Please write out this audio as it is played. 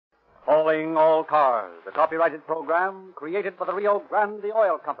Calling All Cars, the copyrighted program created for the Rio Grande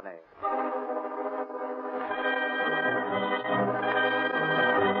Oil Company.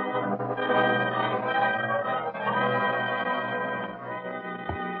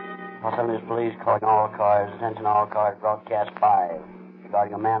 Los Angeles Police calling all cars. Attention all cars. Broadcast 5.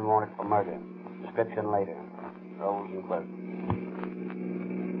 Regarding a man wanted for murder. Description later. Rolls and clerk.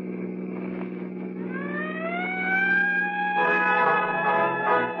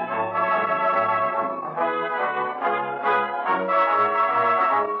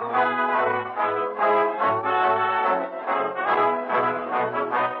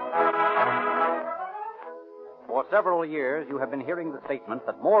 For several years, you have been hearing the statement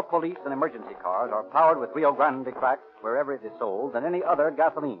that more police and emergency cars are powered with Rio Grande Cracked wherever it is sold than any other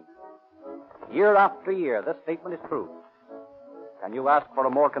gasoline. Year after year, this statement is true. Can you ask for a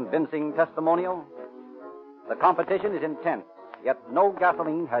more convincing testimonial? The competition is intense, yet no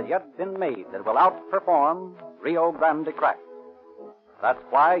gasoline has yet been made that will outperform Rio Grande Cracked. That's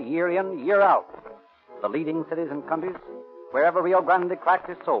why, year in, year out, the leading cities and countries, wherever Rio Grande Cracked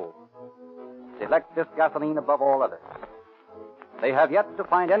is sold, select this gasoline above all others. They have yet to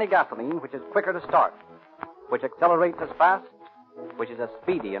find any gasoline which is quicker to start, which accelerates as fast, which is as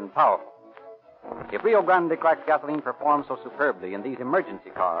speedy and powerful. If Rio Grande Cracked gasoline performs so superbly in these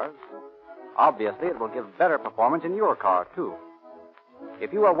emergency cars, obviously it will give better performance in your car, too.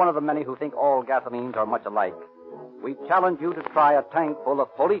 If you are one of the many who think all gasolines are much alike, we challenge you to try a tank full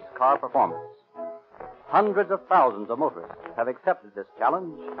of police car performance. Hundreds of thousands of motorists have accepted this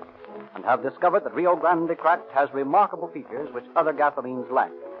challenge and have discovered that Rio Grande Cracked has remarkable features which other gasolines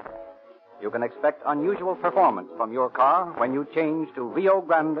lack. You can expect unusual performance from your car when you change to Rio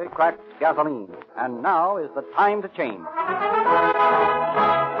Grande Cracked gasoline. And now is the time to change.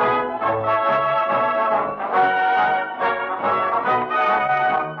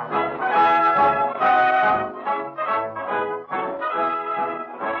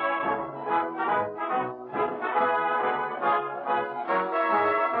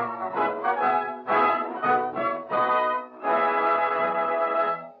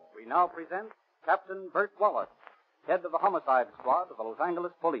 Now present Captain Bert Wallace, head of the homicide squad of the Los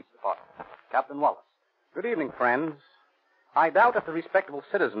Angeles Police Department. Captain Wallace. Good evening, friends. I doubt if the respectable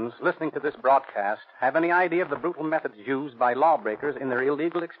citizens listening to this broadcast have any idea of the brutal methods used by lawbreakers in their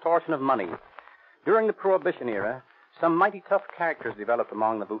illegal extortion of money. During the Prohibition era, some mighty tough characters developed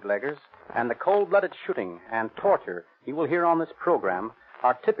among the bootleggers, and the cold-blooded shooting and torture you will hear on this program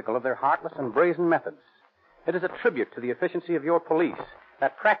are typical of their heartless and brazen methods. It is a tribute to the efficiency of your police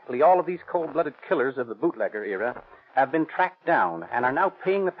that practically all of these cold-blooded killers of the bootlegger era have been tracked down and are now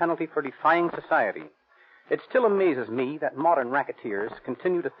paying the penalty for defying society. It still amazes me that modern racketeers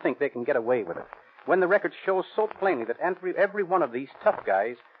continue to think they can get away with it, when the record shows so plainly that every one of these tough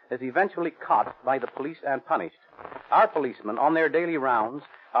guys is eventually caught by the police and punished. Our policemen, on their daily rounds,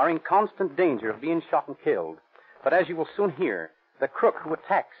 are in constant danger of being shot and killed. But as you will soon hear, the crook who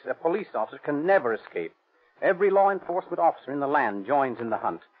attacks a police officer can never escape. Every law enforcement officer in the land joins in the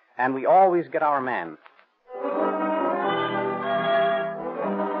hunt, and we always get our man.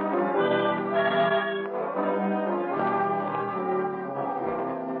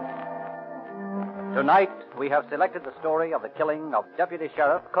 Tonight, we have selected the story of the killing of Deputy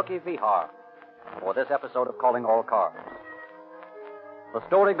Sheriff Cookie Vejar for this episode of Calling All Cars. The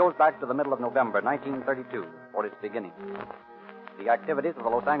story goes back to the middle of November 1932 for its beginning. The activities of the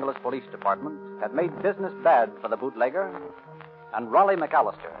Los Angeles Police Department had made business bad for the bootlegger, and Raleigh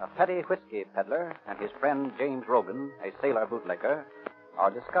McAllister, a petty whiskey peddler, and his friend James Rogan, a sailor bootlegger,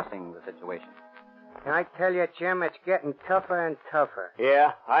 are discussing the situation. Can I tell you, Jim, it's getting tougher and tougher.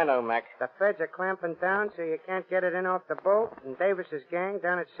 Yeah, I know, Mac. The feds are clamping down so you can't get it in off the boat, and Davis's gang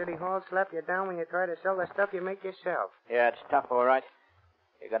down at City Hall slap you down when you try to sell the stuff you make yourself. Yeah, it's tough, all right.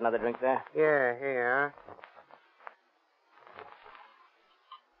 You got another drink there? Yeah, here.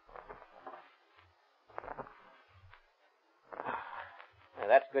 Now,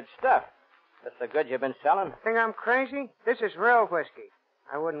 that's good stuff. That's the goods you've been selling. Think I'm crazy? This is real whiskey.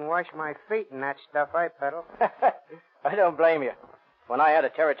 I wouldn't wash my feet in that stuff I peddle. I don't blame you. When I had a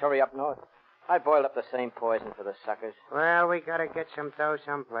territory up north, I boiled up the same poison for the suckers. Well, we gotta get some dough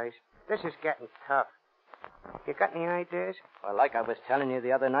someplace. This is getting tough. You got any ideas? Well, like I was telling you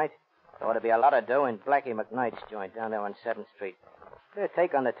the other night, there ought to be a lot of dough in Blackie McKnight's joint down there on 7th Street. Their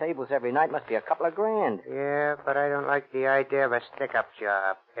take on the tables every night must be a couple of grand. Yeah, but I don't like the idea of a stick-up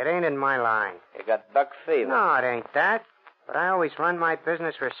job. It ain't in my line. You got buck fever. No, it ain't that. But I always run my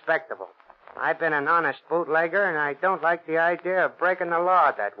business respectable. I've been an honest bootlegger, and I don't like the idea of breaking the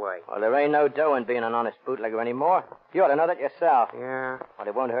law that way. Well, there ain't no dough in being an honest bootlegger anymore. You ought to know that yourself. Yeah. Well,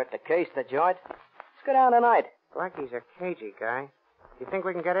 it won't hurt the case, the joint. Let's go down tonight. Blackie's a cagey guy. You think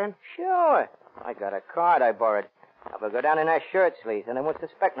we can get in? Sure. I got a card I borrowed. We'll go down in our shirt sleeves, and they won't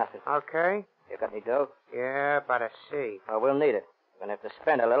suspect nothing. Okay. You got any dough? Yeah, about a C. Well, we'll need it. We're going to have to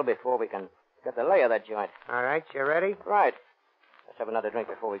spend a little before we can get the lay of that joint. All right, you ready? Right. Let's have another drink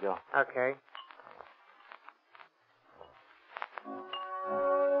before we go. Okay.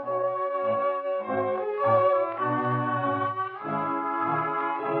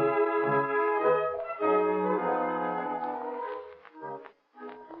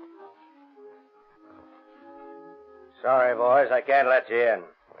 Sorry, boys, I can't let you in.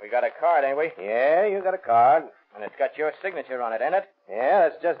 We got a card, ain't we? Yeah, you got a card. And it's got your signature on it, ain't it? Yeah,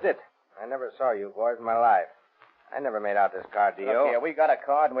 that's just it. I never saw you boys in my life. I never made out this card to you. Look here, we got a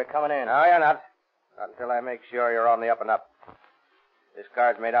card and we're coming in. No, you're not. Not until I make sure you're on the up and up. This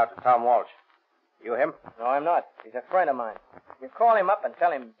card's made out to Tom Walsh. You him? No, I'm not. He's a friend of mine. You call him up and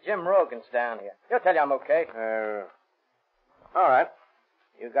tell him Jim Rogan's down here. He'll tell you I'm okay. All right.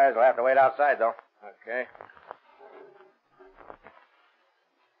 You guys will have to wait outside, though. Okay.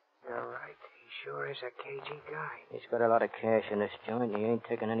 You're right. He sure is a cagey guy. He's got a lot of cash in this joint and he ain't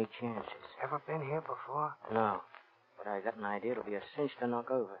taking any chances. Ever been here before? No. But I got an idea it'll be a cinch to knock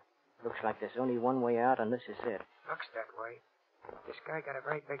over. Looks like there's only one way out, and this is it. Looks that way. This guy got a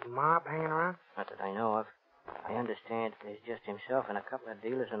very big mob hanging around? Not that I know of. I understand there's just himself and a couple of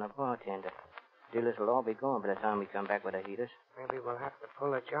dealers and a bartender. Dealers will all be gone by the time we come back with the heaters. Maybe we'll have to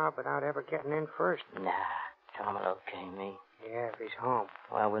pull a job without ever getting in first. Nah, Tom will okay me. Yeah, if he's home.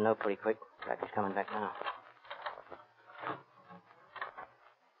 Well, we'll know pretty quick. Like he's coming back now.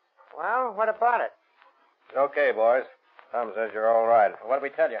 Well, what about it? It's okay, boys. Tom says you're all right. What did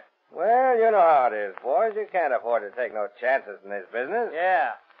we tell you? Well, you know how it is, boys. You can't afford to take no chances in this business. Yeah.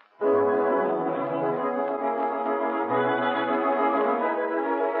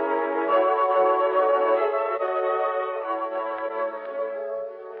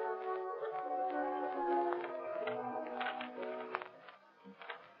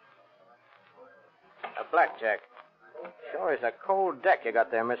 A blackjack. Sure is a cold deck you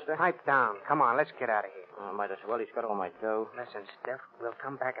got there, mister. Pipe down. Come on, let's get out of here. Might as well. He's got all my dough. Listen, Steph, we'll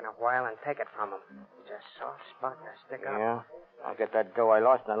come back in a while and take it from him. It's a soft spot to stick up. Yeah? I'll get that dough I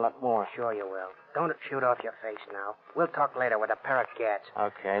lost and a lot more. Sure you will. Don't shoot off your face now. We'll talk later with a pair of gats.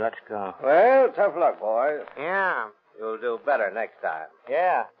 Okay, let's go. Well, tough luck, boys. Yeah. You'll do better next time.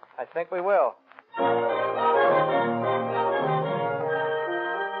 Yeah, I think we will.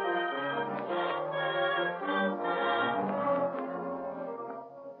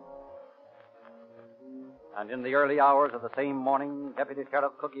 And in the early hours of the same morning, Deputy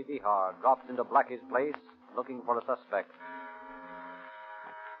Sheriff Cookie Vejar drops into Blackie's place looking for a suspect.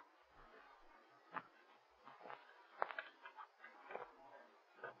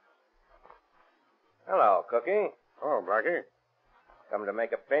 Hello, Cookie. Oh, Blackie? Come to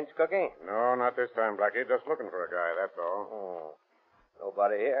make a pinch, Cookie? No, not this time, Blackie. Just looking for a guy, that's all. Oh.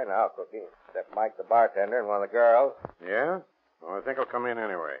 Nobody here now, Cookie, except Mike the bartender and one of the girls. Yeah? Well, I think I'll come in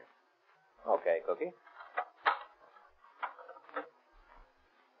anyway. Okay, Cookie.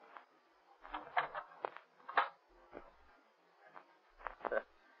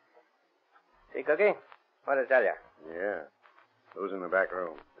 See, Cookie? What'd I tell you? Yeah. Who's in the back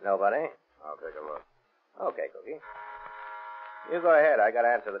room? Nobody. I'll take a look. Okay, Cookie. You go ahead. I gotta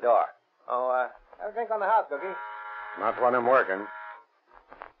answer the door. Oh, have a drink on the house, Cookie. Not when I'm working.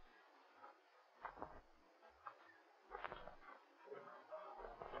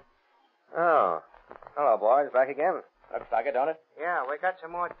 Oh. Hello, boys. Back again? Looks like it, don't it? Yeah, we got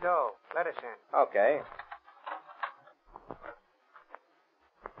some more dough. Let us in. Okay.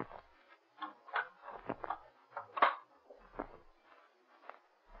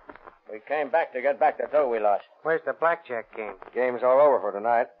 We came back to get back the dough we lost. Where's the blackjack game? Game's all over for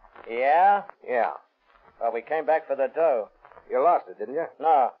tonight. Yeah? Yeah. Well, we came back for the dough. You lost it, didn't you?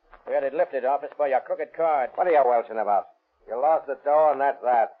 No, we had it lifted off us by your crooked card. What are you welching about? You lost the dough, and that's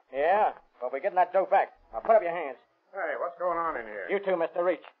that. Yeah? Well, we're getting that dough back. Now, put up your hands. Hey, what's going on in here? You two, Mr.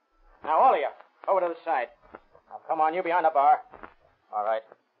 Reach. Now, all of you, over to the side. Now, come on, you behind the bar. All right.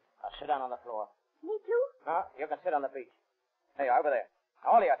 Now, sit down on the floor. Me too? No, you can sit on the beach. Hey, over there.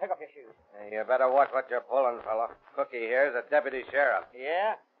 Now, all of you, take off your shoes. Hey, you better watch what you're pulling, fella. Cookie here's a deputy sheriff.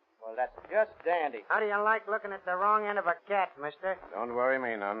 Yeah? Well, that's just dandy. How do you like looking at the wrong end of a cat, mister? Don't worry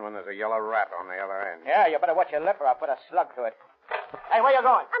me none when there's a yellow rat on the other end. Yeah, you better watch your lip or I'll put a slug through it. Hey, where you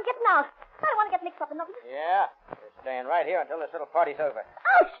going? I'm getting out. I don't want to get mixed up in nothing. Yeah, you're staying right here until this little party's over.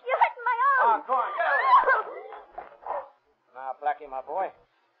 Ouch! You're hurting my arm. go on. Now, Blackie, my boy,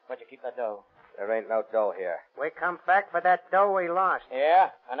 where'd you keep that dough? There ain't no dough here. We come back for that dough we lost. Yeah?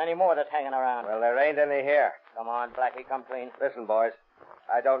 And any more that's hanging around? Well, there ain't any here. Come on, Blackie, come clean. Listen, boys.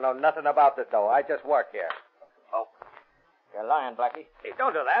 I don't know nothing about the dough. I just work here. Oh. You're lying, Blackie. Hey,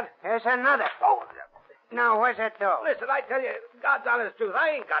 don't do that. Here's another. Oh, Now, where's that dough? listen, I tell you, God's honest truth, I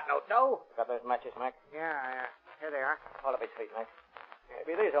ain't got no dough. Got those matches, Mac? Yeah. Here they are. Hold up his feet, Mac.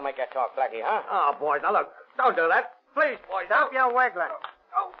 Maybe these will make you talk, Blackie, huh? Oh, boys, now look, don't do that. Please, boys. Stop your waggling.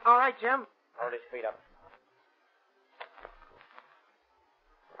 Oh. All right, Jim. Hold his feet up.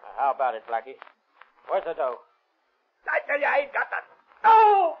 Now, how about it, Blackie? Where's the dough? I tell you, I ain't got that.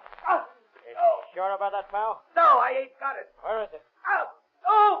 No! Oh, You sure about that, pal? no, I ain't got it. Where is it? Oh,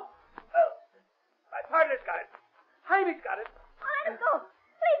 oh, oh. My partner's got it. Jamie's got it. Oh, let him go.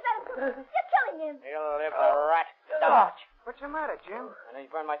 Please let him go. You're killing him. He'll live, the rat. Dodge. What's the matter, Jim? And he's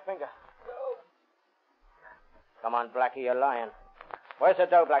burned my finger. Come on, Blackie, you're lying. Where's the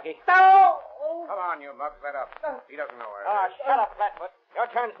dough, Blackie? No! Come on, you mugs, let up. He doesn't know where Oh, it is. shut up, Flatfoot. Your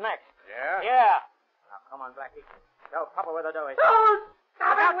turn's next. Yeah? Yeah. Now, come on, Blackie. Tell Papa where the dough is.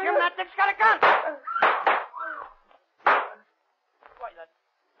 Stop out, Jim. That dick's got a gun. Why, that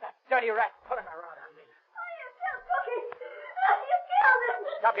dirty rat pulling a rod on me. Oh, you killed Cookie. You killed him.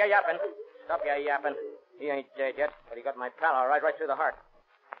 Stop your yapping. Stop your yapping. He ain't dead yet, but he got my pal all right through the heart.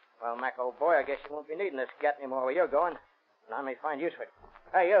 Well, Mac, old boy, I guess you won't be needing this gat anymore where you're going. And I may find use for it.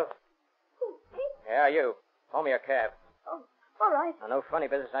 Hey, you. Who, me? Yeah, you. Hold me a cab. Oh, all right. Now, no funny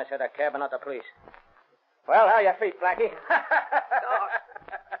business. I said a cab and not the police. Well, how your feet, Blackie?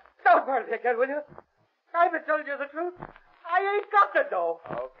 Don't hurt me again, will you? I've been telling you the truth. I ain't got the dough.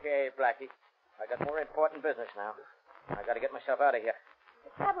 Okay, Blackie. I got more important business now. I got to get myself out of here.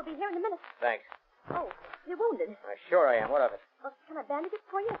 The cab will be here in a minute. Thanks. Oh, you're wounded. Sure I am. What of it? Well, can I bandage it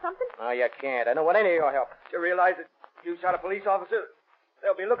for you or something? No, you can't. I don't want any of your help. You realize that you shot a police officer?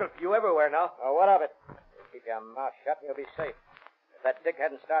 They'll be looking for you everywhere now. Oh, what of it? You keep your mouth shut and you'll be safe. If that dick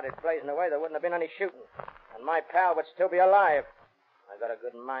hadn't started blazing away, there wouldn't have been any shooting. And my pal would still be alive. I got a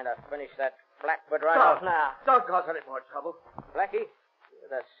good mind to finish that Blackfoot right off now. Don't cause any more trouble. Blackie, you're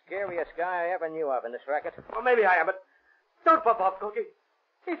the scariest guy I ever knew of in this racket. Well, maybe I am, but don't bump off Cookie.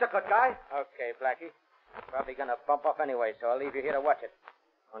 He's a good guy. Okay, Blackie. Probably gonna bump off anyway, so I'll leave you here to watch it.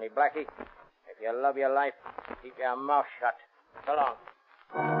 Only, Blackie, if you love your life, keep your mouth shut. So long.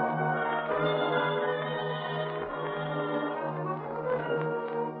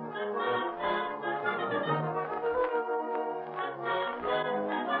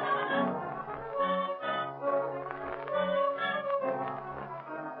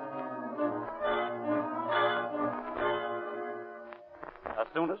 As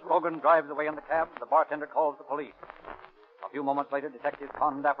soon as Rogan drives away in the cab, the bartender calls the police. A few moments later, Detectives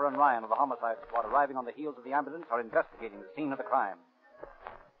Condapper and Ryan of the homicide squad, arriving on the heels of the ambulance, are investigating the scene of the crime.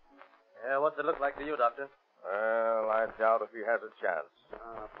 Yeah, what's it look like to you, Doctor? Well, I doubt if he has a chance.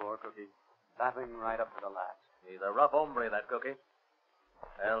 Poor Cookie. Laughing right up to the last. He's a rough hombre, that Cookie.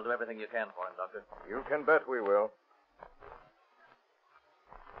 Well, do everything you can for him, Doctor. You can bet we will.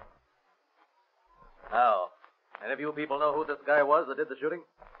 Now, any of you people know who this guy was that did the shooting?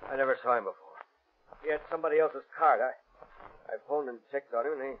 I never saw him before. He had somebody else's card. I phoned and checked on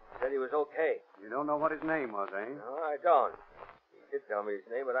him, and he said he was okay. You don't know what his name was, eh? No, I don't. He did tell me his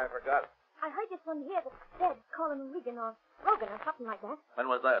name, but I forgot. I heard this one here that's dead, call him Regan or Rogan or something like that. When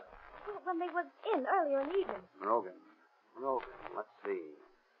was that? Well, when they was in earlier in the evening. Rogan. Let's see.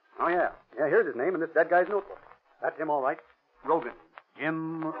 Oh, yeah. Yeah, here's his name in this dead guy's notebook. That's him, all right. Rogan.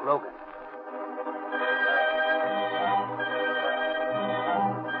 Jim Rogan.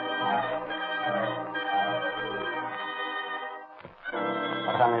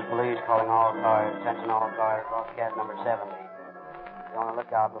 Los Angeles Police calling all cars. Attention all cars. Broadcast number 70. Be on the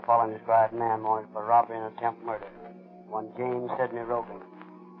lookout for following described man wanted for robbery and attempt murder. One James Sidney Rogan.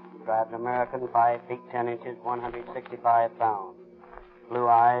 Described American, 5 feet 10 inches, 165 pounds. Blue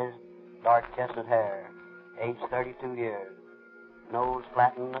eyes, dark chestnut hair. Age 32 years. Nose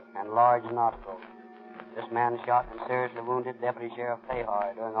flattened and large nostrils. This man shot and seriously wounded Deputy Sheriff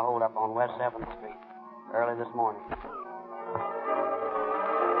Vejar during a holdup on West 7th Street early this morning.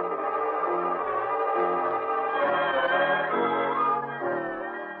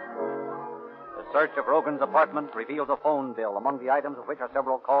 The search of Rogan's apartment reveals a phone bill, among the items of which are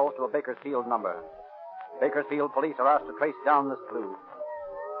several calls to a Bakersfield number. Bakersfield police are asked to trace down this clue.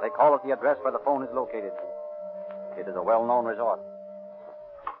 They call at the address where the phone is located. It is a well-known resort.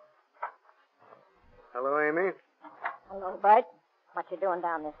 Hello, Amy. Hello, Bert. What you doing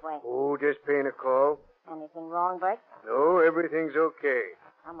down this way? Oh, just paying a call. Anything wrong, Bert? No, everything's okay.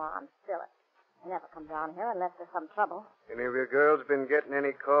 Come on, spill it. I never come down here unless there's some trouble. Any of your girls been getting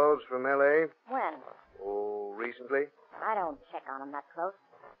any calls from L.A.? When? Oh, recently? I don't check on them that close.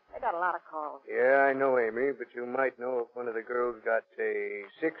 They got a lot of calls. Yeah, I know, Amy, but you might know if one of the girls got, say,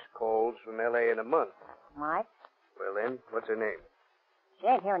 6 calls from L.A. in a month. Might. Well, then, what's her name? She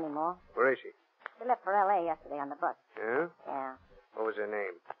ain't here anymore. Where is she? She left for L.A. yesterday on the bus. Yeah? Yeah. What was her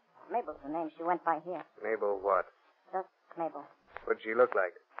name? Mabel's the name she went by here. Mabel what? Just Mabel. What'd she look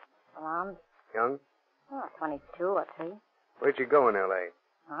like? Blonde. Young? Oh, 22 or 3. Where'd she go in L.A.?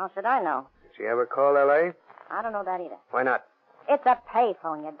 How should I know? Did she ever call L.A.? I don't know that either. Why not? It's a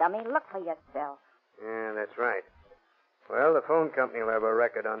payphone, you dummy. Look for yourself. Yeah, that's right. Well, the phone company will have a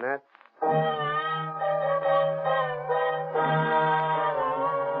record on that.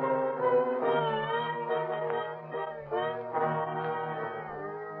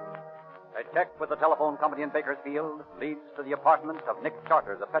 A check with the telephone company in Bakersfield leads to the apartment of Nick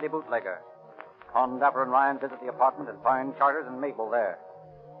Charters, a petty bootlegger. Con Dapper and Ryan visit the apartment and find Charters and Mabel there.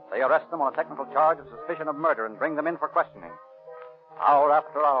 They arrest them on a technical charge of suspicion of murder and bring them in for questioning. Hour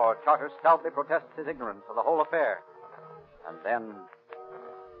after hour, Charters stoutly protests his ignorance of the whole affair. And then...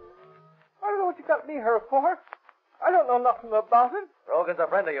 I don't know what you got me here for. I don't know nothing about it. Rogan's a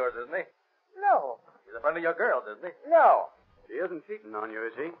friend of yours, isn't he? No. He's a friend of your girls, isn't he? No. He isn't cheating on you,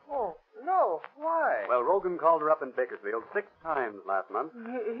 is he? Oh, no. Why? Well, Rogan called her up in Bakersfield 6 times last month.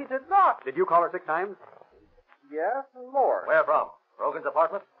 He did not. Did you call her 6 times? Yes, and more. Where from? Rogan's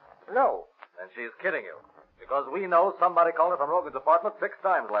apartment? No. Then she's kidding you. Because we know somebody called her from Rogan's apartment 6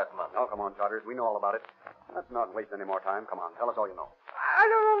 times last month. Oh, come on, Charters. We know all about it. Let's not waste any more time. Come on, tell us all you know. I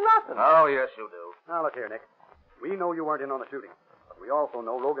don't know nothing. Oh, yes, you do. Now, look here, Nick. We know you weren't in on the shooting. But we also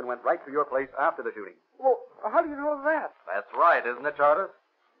know Rogan went right to your place after the shooting. Well, how do you know that? That's right, isn't it, Charters?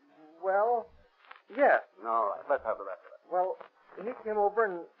 Well, yes. All right, let's have the rest of it. Well, he came over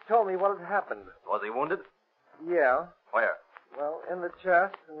and told me what had happened. Was he wounded? Yeah. Where? Well, in the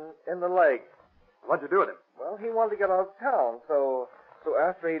chest and in the leg. What'd you do with him? Well, he wanted to get out of town, so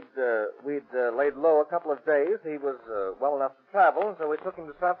after we'd laid low a couple of days, he was well enough to travel, and so we took him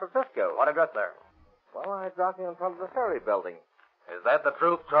to San Francisco. What address there? Well, I dropped him in front of the ferry building. Is that the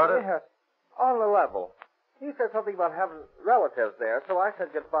truth, Charters? Yes, on the level. He said something about having relatives there, so I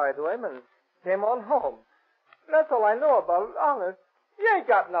said goodbye to him and came on home. That's all I know about it, honest. You ain't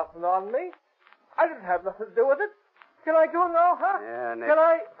got nothing on me. I didn't have nothing to do with it. Can I go now, huh? Yeah, Nick. Can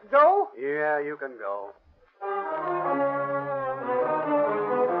I go? Yeah, you can go.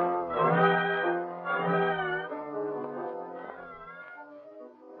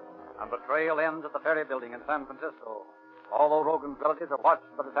 And the trail ends at the ferry building in San Francisco. Although Rogan's relatives are watched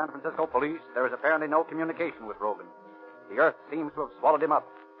by the San Francisco police, there is apparently no communication with Rogan. The earth seems to have swallowed him up.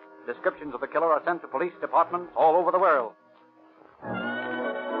 Descriptions of the killer are sent to police departments all over the world.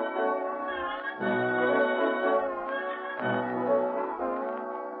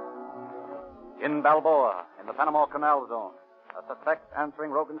 In Balboa, in the Panama Canal Zone, a suspect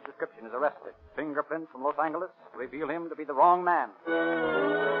answering Rogan's description is arrested. Fingerprints from Los Angeles reveal him to be the wrong man.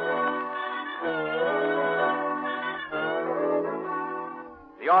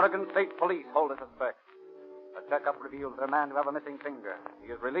 The Oregon State Police hold a suspect. A checkup reveals their man to have a missing finger.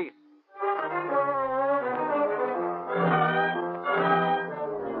 He is released.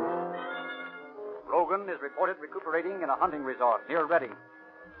 Rogan is reported recuperating in a hunting resort near Redding.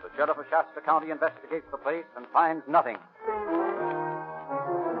 The sheriff of Shasta County investigates the place and finds nothing.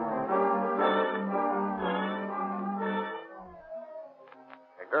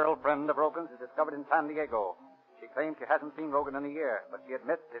 A girlfriend of Rogan's is discovered in San Diego. She claims she hasn't seen Rogan in a year, but she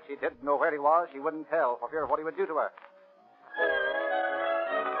admits if she did know where he was, she wouldn't tell for fear of what he would do to her.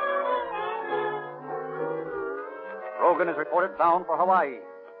 Rogan is reported bound for Hawaii.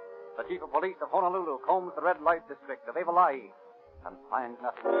 The chief of police of Honolulu combs the red light district of Avalai and finds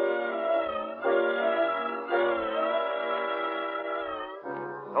nothing.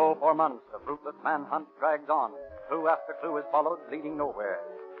 So for months, the fruitless manhunt drags on. Clue after clue is followed, leading nowhere.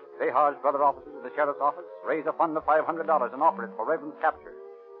 Vejar's brother officers of the sheriff's office raise a fund of $500 and offer it for Rogan's capture.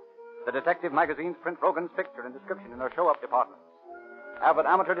 The detective magazines print Rogan's picture and description in their show-up departments. Avid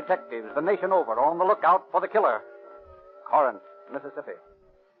amateur detectives the nation over are on the lookout for the killer. Corinth, Mississippi.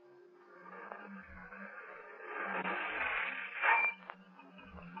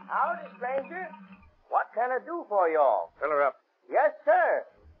 Howdy, stranger. What can I do for y'all? Fill her up. Yes, sir.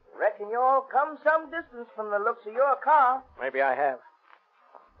 Reckon you all come some distance from the looks of your car. Maybe I have.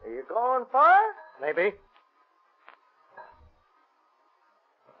 Are you going far? Maybe.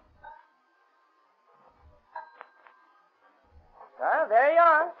 There you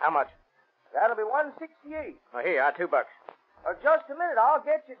are. How much? That'll be $168. Oh, here, $2. Just a minute. I'll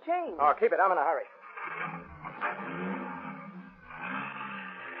get you change. Oh, keep it. I'm in a hurry.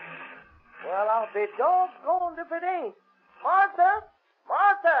 Well, I'll be doggone if it ain't. Martha!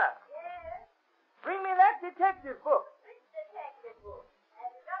 Martha! Yes? Bring me that detective book. Which detective book?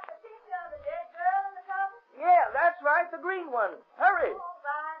 Have you got the picture of the dead girl in the cover? Yeah, that's right, the green one. Hurry. All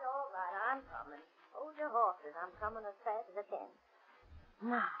right. I'm coming. Hold your horses. I'm coming as fast as I can.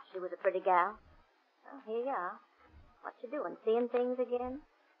 My, she was a pretty gal. Well, here you are. What you doing? Seeing things again?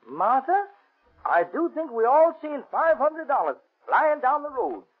 Martha, I do think we all seen $500 flying down the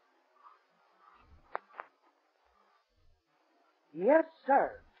road. Yes,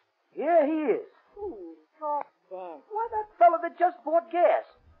 sir. Here he is. Ooh, talk then. Why, that fellow that just bought gas.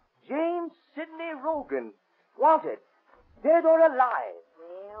 James Sidney Rogan. Wanted. Dead or alive.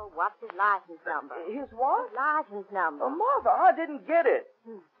 Well, what's his license number? His what? His license number. Martha, I didn't get it.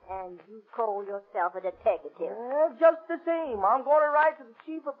 And you call yourself a detective. Just the same, I'm going to write to the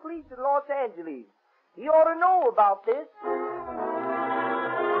chief of police in Los Angeles. He ought to know about this.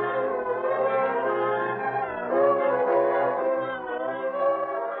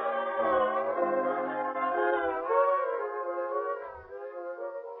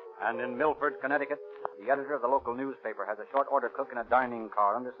 And in Milford, Connecticut, the editor of the local newspaper has a short order cook in a dining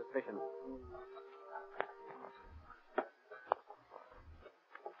car under suspicion.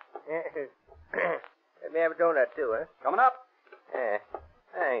 Let me have a donut, too, huh? Coming up. Yeah.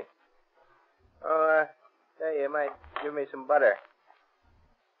 Thanks. Oh, say, you might give me some butter.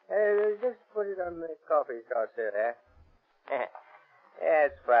 Hey, just put it on the coffee saucer there. Yeah,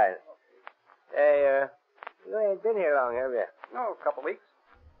 it's fine. Hey, you ain't been here long, have you? Oh, a couple weeks.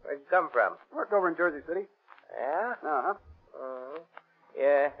 Where'd you come from? Worked over in Jersey City. Yeah? Uh-huh.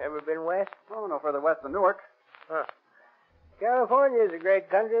 Yeah, ever been west? Oh, no further west than Newark. Huh. California's a great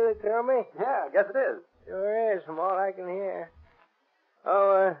country, they tell me. Yeah, I guess it is. Sure is, from all I can hear.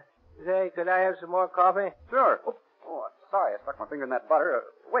 Oh, say, could I have some more coffee? Sure. Oh, sorry, I stuck my finger in that butter.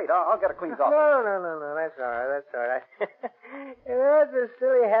 Wait, I'll get it cleaned off. No, that's all right. That's a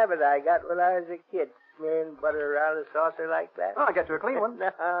silly habit I got when I was a kid, smearing butter around a saucer like that. Oh, I'll get you a clean one.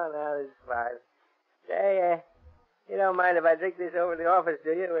 No, this is fine. Say, you don't mind if I drink this over to the office, do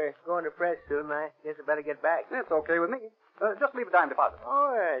you? We're going to press soon. I guess I better get back. It's okay with me. Just leave a dime deposit.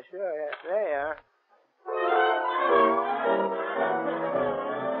 Oh, yeah, sure. Yeah. There you are.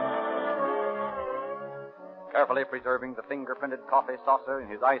 Carefully preserving the finger-printed coffee saucer in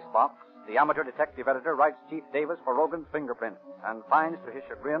his icebox, the amateur detective editor writes Chief Davis for Rogan's fingerprints and finds to his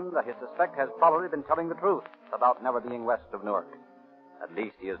chagrin that his suspect has probably been telling the truth about never being west of Newark. At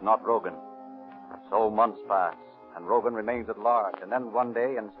least he is not Rogan. So months pass, and Rogan remains at large, and then one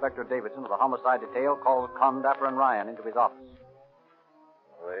day Inspector Davidson of the homicide detail calls Condapper and Ryan into his office.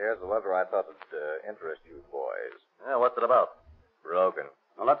 Well, here's the letter I thought would interest you boys. Yeah, what's it about? Rogan.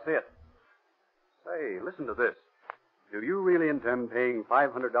 Well, let's see it. Say, listen to this. Do you really intend paying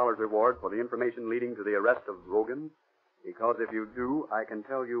 $500 reward for the information leading to the arrest of Rogan? Because if you do, I can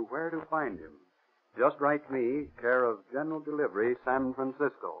tell you where to find him. Just write me, care of General Delivery, San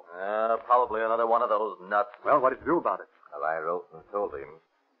Francisco. Probably another one of those nuts. Well, what did you do about it? Well, I wrote and told him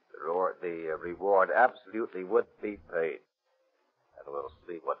the reward absolutely would be paid. And we'll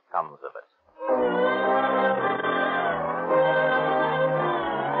see what comes of it.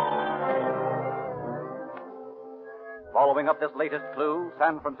 Following up this latest clue,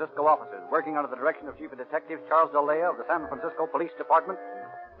 San Francisco officers, working under the direction of Chief of Detective Charles Delea of the San Francisco Police Department,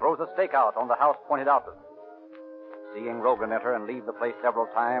 throws a stakeout on the house pointed out to them. Seeing Rogan enter and leave the place several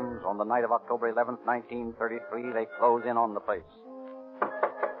times, on the night of October 11th, 1933, they close in on the place.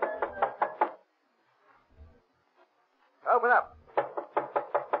 Open up.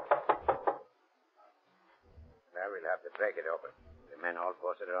 Now we'll have to break it open. The men all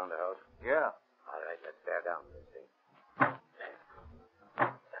posted around the house? Yeah. All right, let's tear down this thing.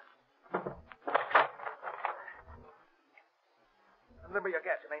 Remember your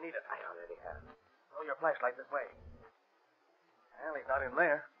gas. You may need it. I already have. Throw your flashlight this way. Well, he's not in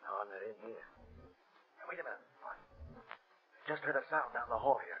there. No, not in here. Now, wait a minute. Just heard a sound down the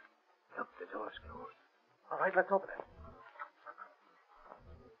hall here. Look, the door's closed. All right, let's open it.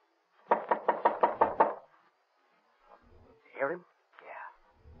 You hear him? Yeah.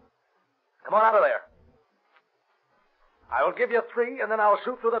 Come on out of there. I will give you 3, and then I'll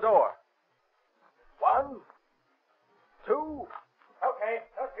shoot through the door. 1, 2. Okay,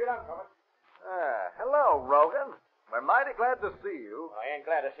 don't shoot, I'm coming. Hello, Rogan. We're mighty glad to see you. I ain't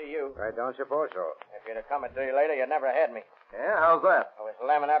glad to see you. I don't suppose so. If you'd have come a day later, you'd never had me. Yeah, how's that? I was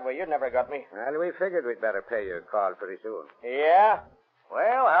lambing out where you'd never got me. Well, we figured we'd better pay your call pretty soon. Yeah?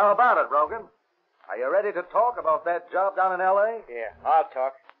 Well, how about it, Rogan? Are you ready to talk about that job down in L.A.? Yeah, I'll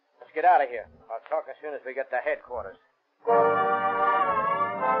talk. Let's get out of here. I'll talk as soon as we get to headquarters.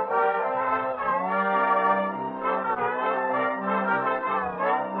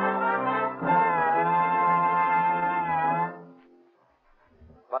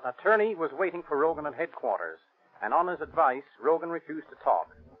 But an attorney was waiting for Rogan at headquarters, and on his advice, Rogan refused to talk.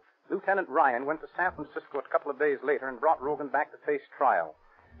 Lieutenant Ryan went to San Francisco a couple of days later and brought Rogan back to face trial.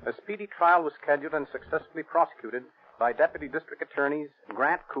 A speedy trial was scheduled and successfully prosecuted by Deputy District Attorneys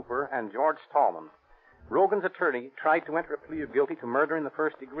Grant Cooper and George Stallman. Rogan's attorney tried to enter a plea of guilty to murder in the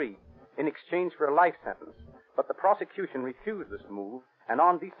first degree in exchange for a life sentence, but the prosecution refused this move, and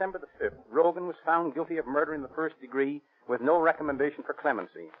on December the 5th, Rogan was found guilty of murder in the first degree with no recommendation for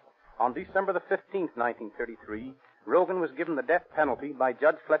clemency. On December the 15th, 1933, Rogan was given the death penalty by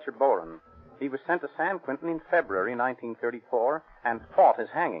Judge Fletcher Boren. He was sent to San Quentin in February 1934 and fought his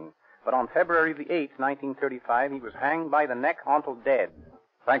hanging. But on February the 8th, 1935, he was hanged by the neck until dead.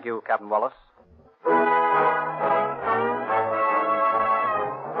 Thank you, Captain Wallace.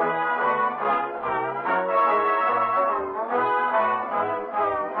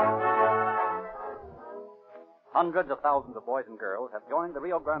 Hundreds of thousands of boys and girls have joined the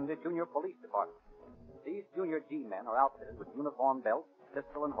Rio Grande Junior Police Department. These junior G-men are outfitted with uniform belts,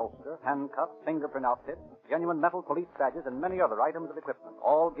 pistol and holster, handcuffs, fingerprint outfits, genuine metal police badges, and many other items of equipment,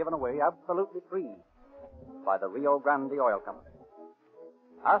 all given away absolutely free by the Rio Grande Oil Company.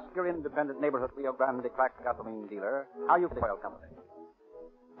 Ask your independent neighborhood Rio Grande cracked gasoline dealer how you can get the oil company.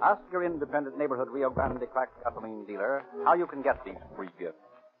 Ask your independent neighborhood Rio Grande cracked gasoline dealer how you can get these free gifts.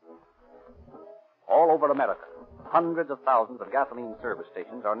 All over America, hundreds of thousands of gasoline service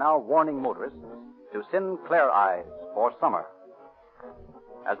stations are now warning motorists to Sinclair Eyes for summer.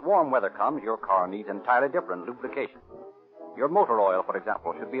 As warm weather comes, your car needs entirely different lubrication. Your motor oil, for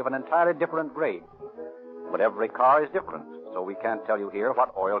example, should be of an entirely different grade. But every car is different, so we can't tell you here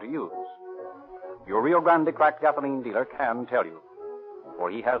what oil to use. Your Rio Grande cracked gasoline dealer can tell you, for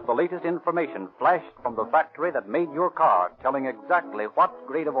he has the latest information flashed from the factory that made your car, telling exactly what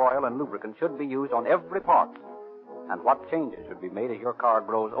grade of oil and lubricant should be used on every part and what changes should be made as your car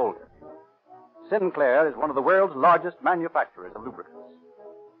grows older. Sinclair is one of the world's largest manufacturers of lubricants.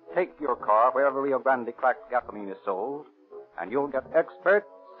 Take your car wherever Rio Grande cracked gasoline is sold, and you'll get expert,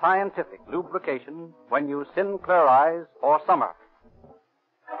 scientific lubrication when you Sinclairize for summer.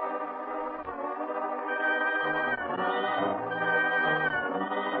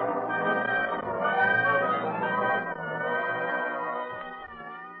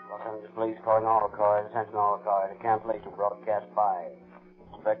 Los Angeles Police calling all cars, attention all cars, a cancellation broadcast 5.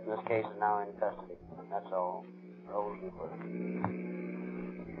 Suspect in this case is now in custody. That's all. Rolls and clear.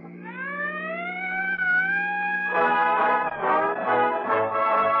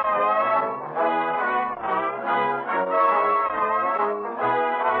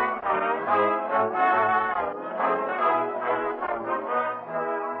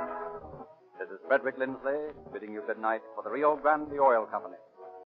 This is Frederick Lindsley bidding you good night for the Rio Grande Oil Company.